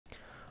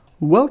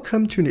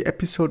Welcome to the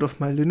episode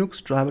of my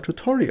Linux driver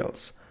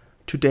tutorials.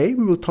 Today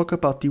we will talk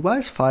about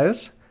device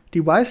files,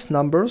 device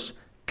numbers,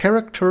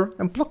 character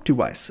and block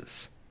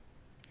devices,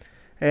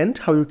 and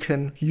how you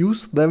can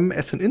use them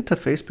as an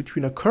interface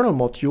between a kernel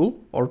module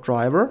or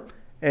driver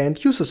and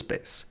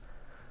userspace.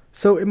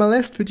 So in my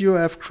last video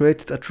I have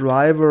created a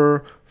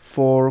driver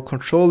for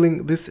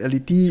controlling this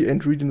LED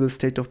and reading the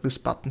state of this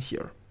button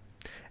here.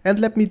 And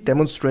let me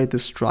demonstrate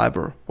this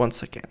driver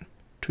once again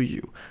to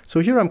you. So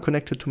here I'm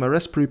connected to my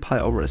Raspberry Pi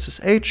over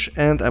SSH,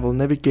 and I will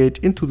navigate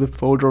into the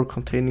folder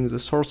containing the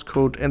source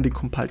code and the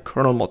compiled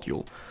kernel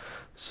module.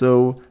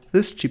 So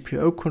this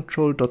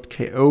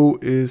gpio-control.ko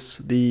is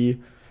the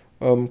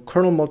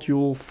kernel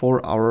module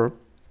for our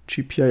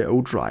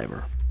GPIO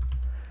driver.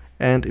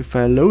 And if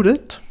I load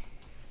it,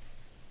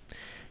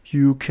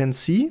 you can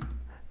see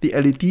the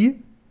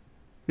LED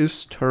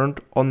is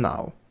turned on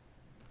now.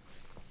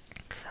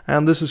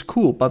 And this is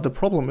cool, but the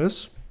problem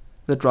is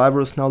the driver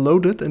is now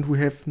loaded and we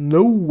have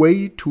no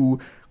way to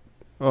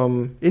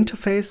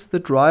interface the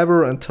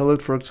driver and tell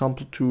it, for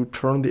example, to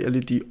turn the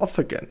LED off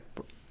again.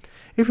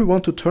 If we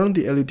want to turn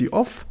the LED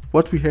off,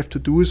 what we have to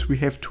do is we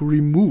have to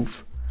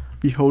remove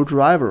the whole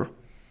driver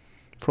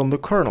from the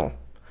kernel,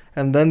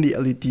 and then the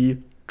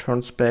LED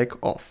turns back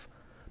off.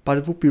 But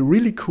it would be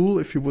really cool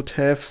if you would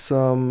have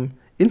some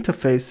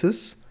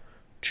interfaces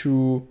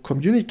to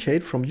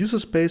communicate from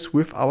userspace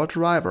with our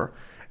driver.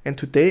 And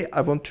today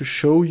I want to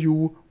show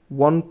you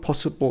one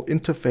possible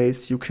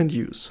interface you can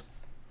use.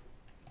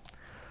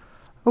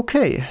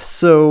 Okay,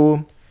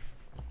 so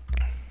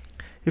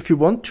if you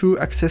want to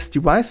access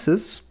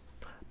devices,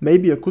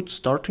 maybe a good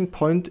starting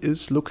point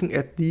is looking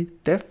at the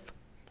dev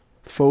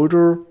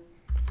folder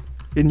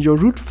in your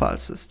root file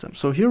system.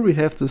 So here we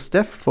have this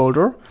dev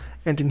folder,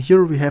 and in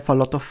here we have a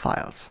lot of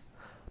files.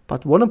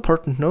 But one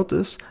important note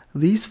is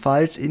these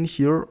files in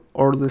here,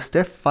 or this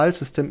dev file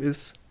system,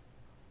 is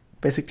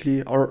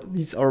basically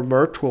these are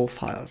virtual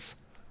files.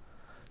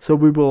 So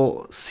we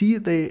will see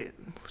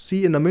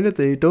in a minute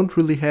they don't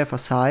really have a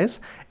size,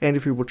 and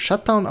if we would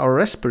shut down our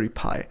Raspberry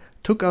Pi,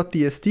 took out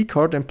the SD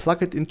card and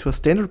plug it into a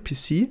standard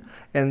PC,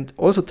 and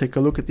also take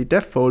a look at the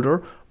dev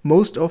folder,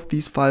 most of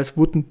these files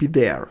wouldn't be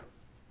there.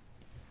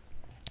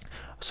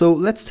 So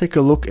let's take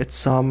a look at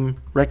some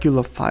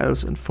regular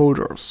files and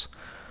folders.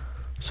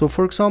 So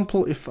for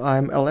example, if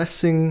I'm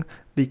lsing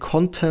the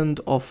content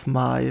of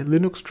my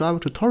Linux driver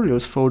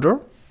tutorials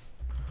folder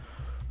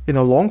in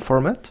a long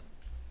format,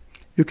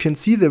 you can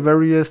see the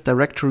various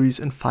directories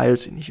and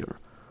files in here.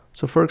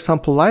 So for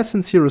example,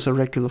 license here is a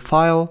regular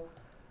file.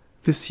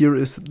 This here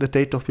is the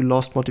date of the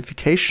last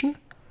modification.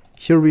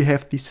 Here we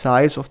have the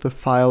size of the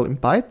file in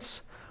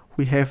bytes.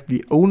 We have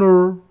the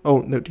owner,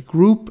 the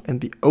group and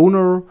the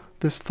owner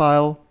this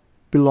file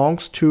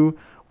belongs to.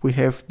 We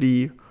have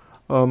the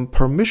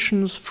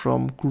permissions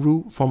from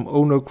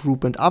owner,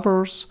 group and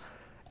others.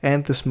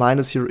 And this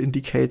minus here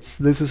indicates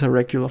this is a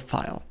regular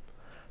file.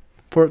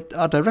 For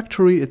our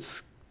directory,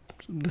 it's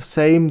the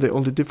same. The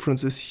only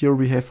difference is here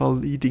we have a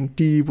leading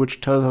D,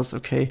 which tells us,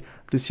 okay,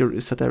 this here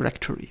is a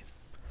directory.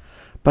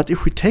 But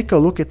if we take a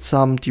look at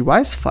some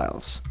device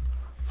files,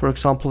 for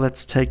example,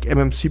 let's take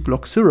mmc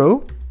block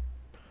 0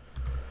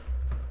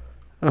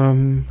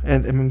 and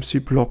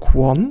mmc block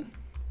 1,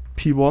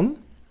 p1.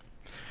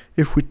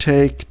 If we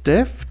take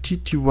dev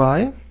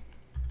tty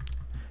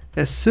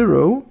as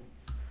 0,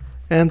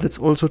 and let's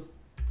also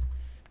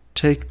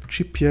take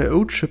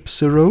GPIO chip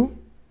 0,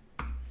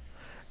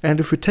 and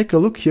if we take a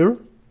look here,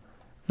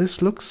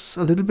 this looks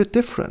a little bit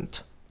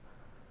different.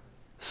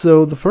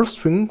 So the first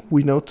thing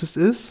we notice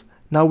is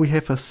now we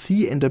have a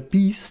C and a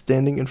B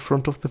standing in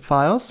front of the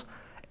files,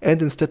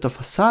 and instead of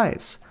a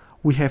size,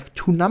 we have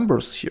two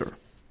numbers here.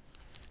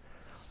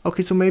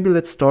 Okay, so maybe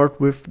let's start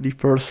with the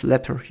first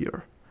letter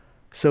here.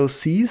 So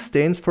C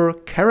stands for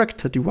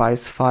character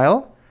device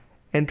file,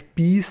 and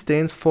B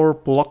stands for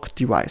block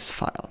device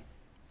file.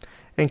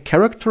 And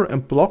character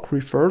and block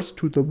refers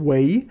to the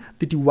way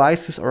the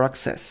devices are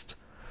accessed.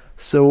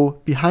 So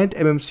behind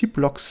mmc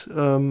block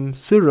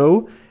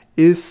 0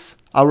 is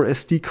our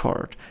SD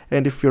card.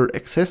 And if we're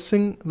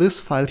accessing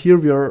this file here,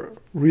 we are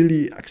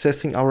really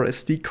accessing our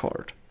SD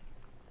card.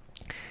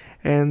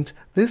 And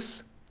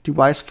this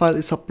device file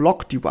is a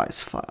block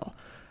device file.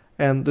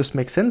 And this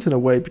makes sense in a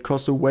way,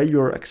 because the way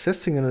you're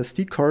accessing an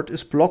SD card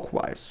is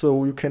blockwise.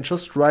 So you can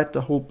just write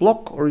the whole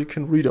block, or you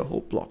can read a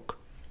whole block.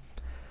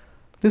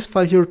 This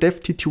file here,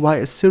 dev tty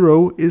as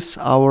 0, is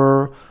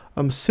our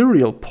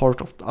serial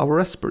port of our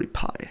Raspberry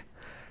Pi.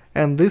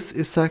 And this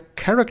is a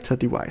character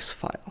device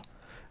file,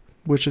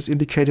 which is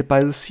indicated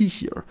by the C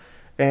here.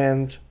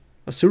 And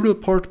a serial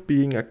port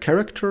being a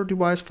character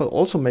device file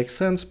also makes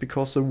sense,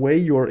 because the way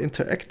you are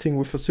interacting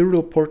with a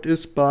serial port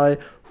is by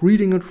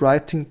reading and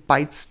writing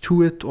bytes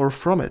to it or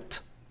from it.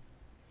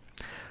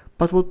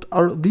 But what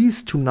are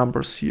these two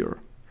numbers here?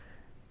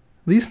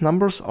 These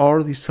numbers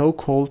are the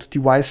so-called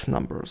device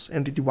numbers,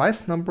 and the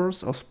device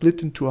numbers are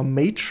split into a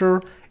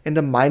major and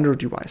a minor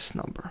device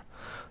number.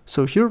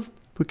 So here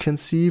we can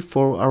see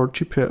for our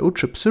GPIO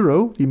chip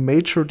 0, the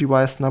major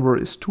device number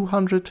is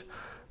 200,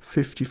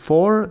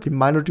 254, the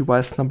minor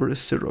device number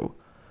is 0.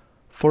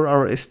 For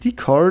our SD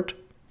card,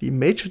 the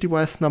major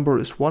device number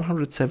is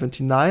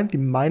 179, the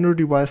minor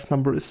device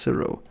number is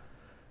 0.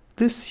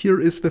 This here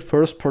is the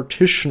first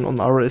partition on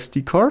our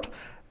SD card,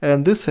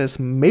 and this has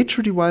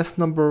major device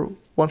number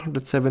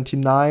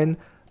 179,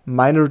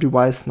 minor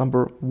device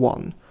number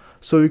 1.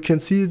 So you can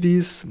see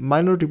these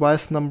minor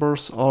device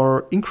numbers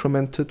are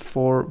incremented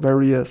for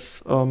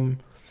various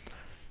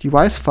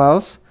device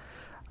files.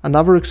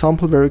 Another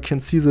example where you can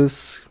see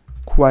this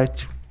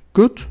quite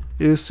good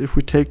is if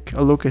we take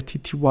a look at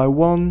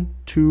TTY1,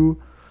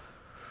 2,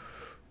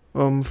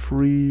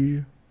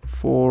 3,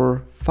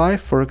 4,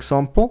 5, for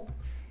example.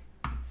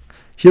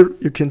 Here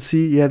you can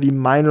see, yeah, the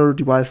minor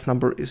device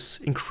number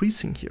is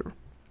increasing here.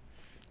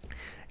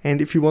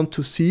 And if you want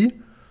to see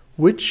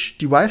which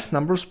device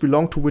numbers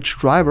belong to which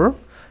driver,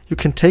 you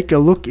can take a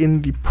look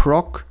in the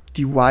proc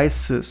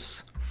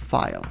devices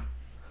file.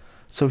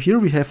 So here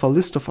we have a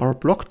list of our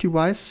block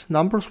device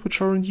numbers which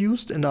are in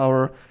use and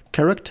our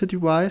character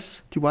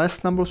device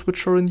numbers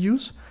which are in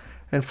use.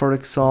 And for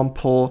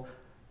example,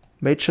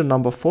 major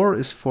number 4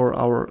 is for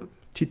our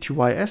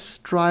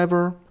TTYS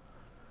driver,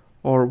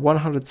 or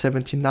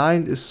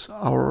 179 is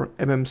our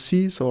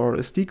MMC, so our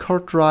SD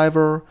card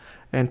driver,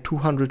 and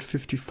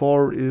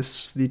 254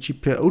 is the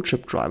GPIO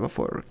chip driver,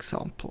 for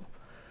example.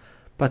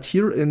 But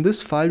here in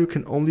this file you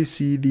can only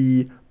see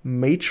the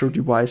major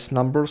device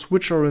numbers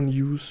which are in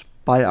use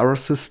by our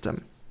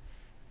system.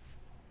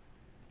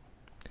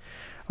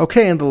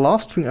 Okay, and the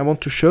last thing I want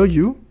to show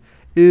you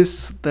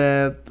is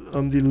that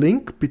the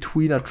link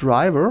between a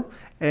driver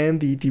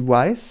and the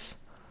device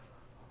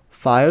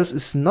files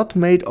is not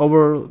made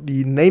over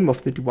the name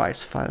of the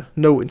device file.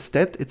 No,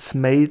 instead it's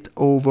made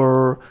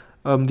over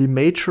the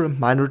major and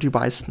minor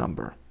device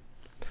number.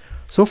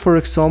 So for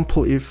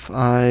example, if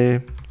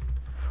I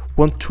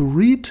want to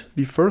read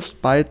the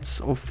first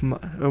bytes of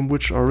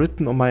which are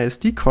written on my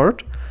SD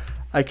card,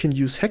 I can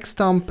use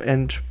hexdump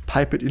and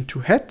pipe it into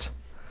head,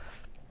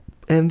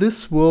 and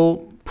this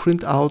will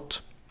print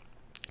out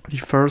the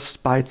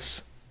first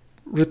bytes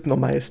written on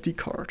my SD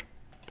card.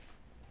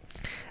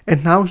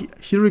 And now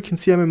here you can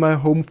see I'm in my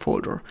home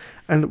folder,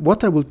 and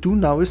what I will do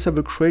now is I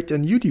will create a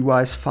new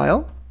device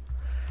file,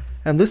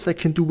 and this I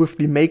can do with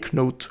the make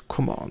node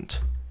command.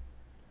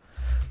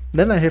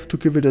 Then I have to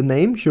give it a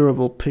name. Here I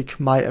will pick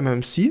my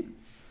MMC.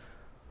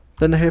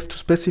 Then I have to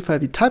specify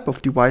the type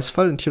of device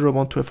file, and here I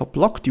want to have a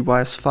block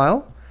device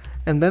file.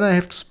 And then I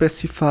have to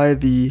specify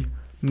the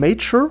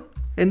major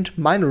and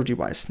minor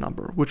device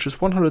number, which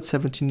is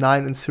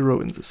 179 and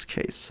 0 in this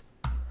case.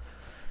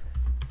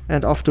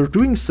 And after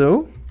doing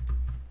so,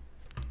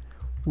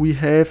 we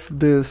have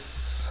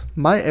this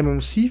my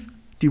MMC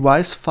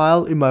device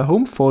file in my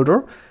home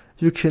folder.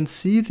 You can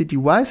see the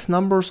device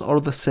numbers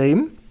are the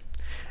same.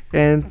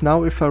 And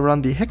now if I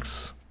run the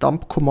hex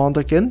dump command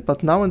again,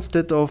 but now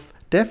instead of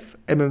def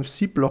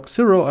mmc block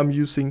 0, I'm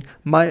using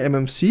my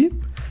MMC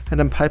and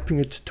I'm piping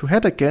it to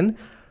head again,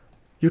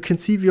 you can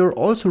see we are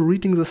also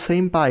reading the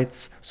same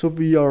bytes. So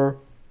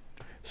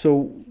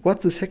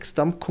what this hex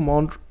dump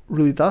command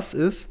really does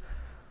is,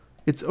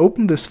 it's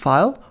open this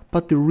file,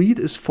 but the read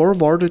is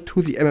forwarded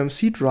to the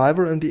MMC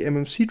driver, and the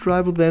MMC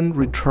driver then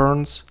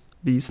returns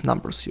these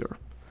numbers here.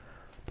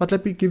 But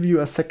let me give you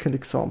a second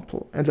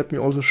example, and let me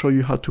also show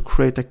you how to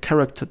create a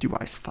character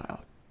device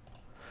file.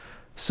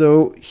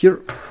 So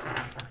here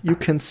you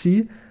can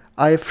see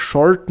I've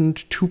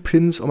shortened 2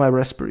 pins on my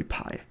Raspberry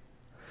Pi.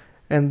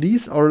 And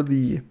these are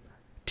the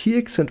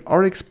TX and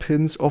RX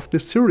pins of the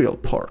serial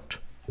port.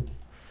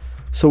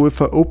 So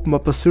if I open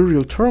up a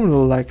serial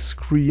terminal like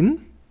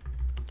screen,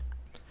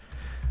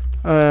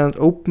 and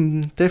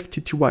open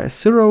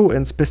def-tty0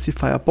 and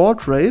specify a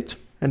baud rate,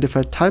 and if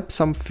I type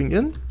something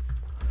in,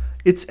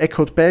 it's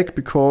echoed back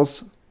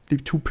because the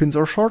 2 pins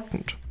are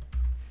shortened.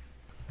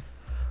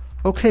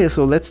 Okay,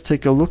 so let's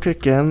take a look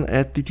again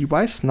at the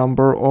device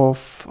number of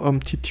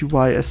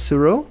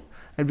TTYS0,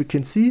 and we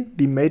can see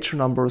the major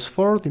number is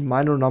 4, the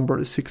minor number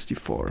is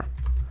 64.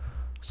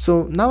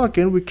 So now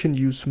again we can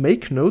use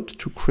make node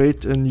to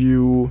create a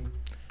new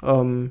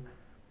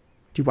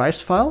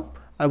device file.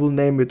 I will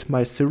name it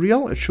my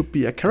serial. It should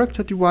be a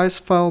character device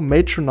file,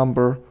 major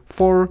number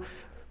 4,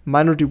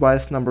 minor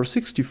device number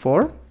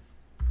 64.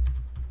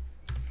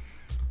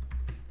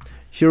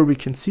 Here we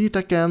can see it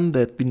again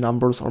that the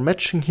numbers are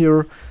matching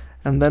here.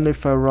 And then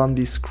if I run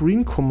the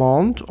screen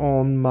command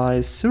on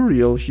my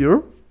serial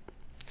here,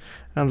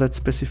 and let's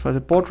specify the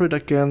baud rate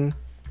again.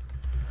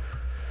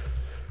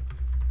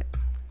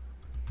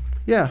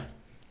 Yeah,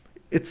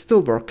 it's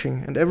still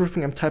working and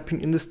everything I'm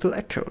typing in is still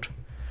echoed.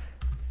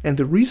 And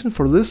the reason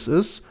for this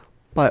is,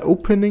 by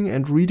opening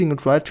and reading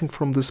and writing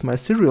from this my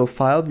serial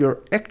file, we are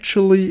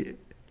actually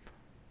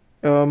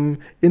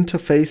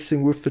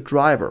interfacing with the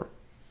driver.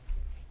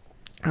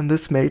 And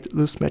this made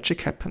this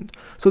magic happen.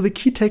 So the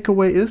key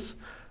takeaway is,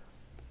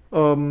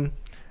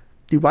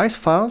 device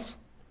files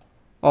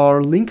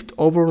are linked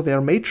over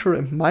their major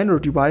and minor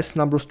device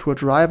numbers to a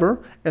driver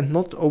and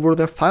not over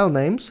their file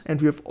names. And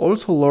we have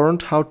also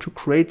learned how to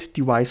create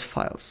device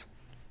files.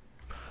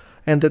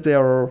 and that they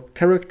are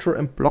character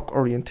and block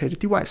oriented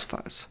device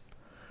files.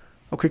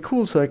 Okay,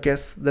 cool, so I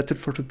guess that's it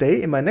for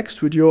today. In my next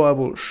video I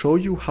will show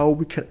you how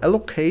we can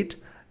allocate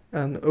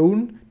an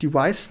own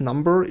device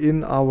number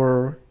in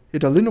our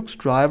Linux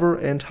driver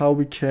and how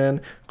we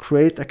can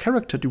create a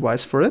character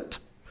device for it.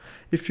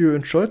 If you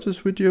enjoyed this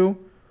video,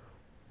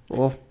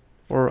 or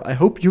I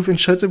hope you've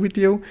enjoyed the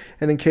video,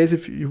 and in case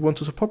if you want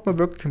to support my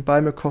work, you can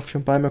buy me a coffee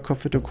on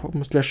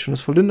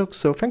buymeacoffee.com/JonasForLinux.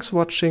 So thanks for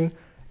watching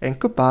and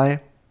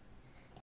goodbye.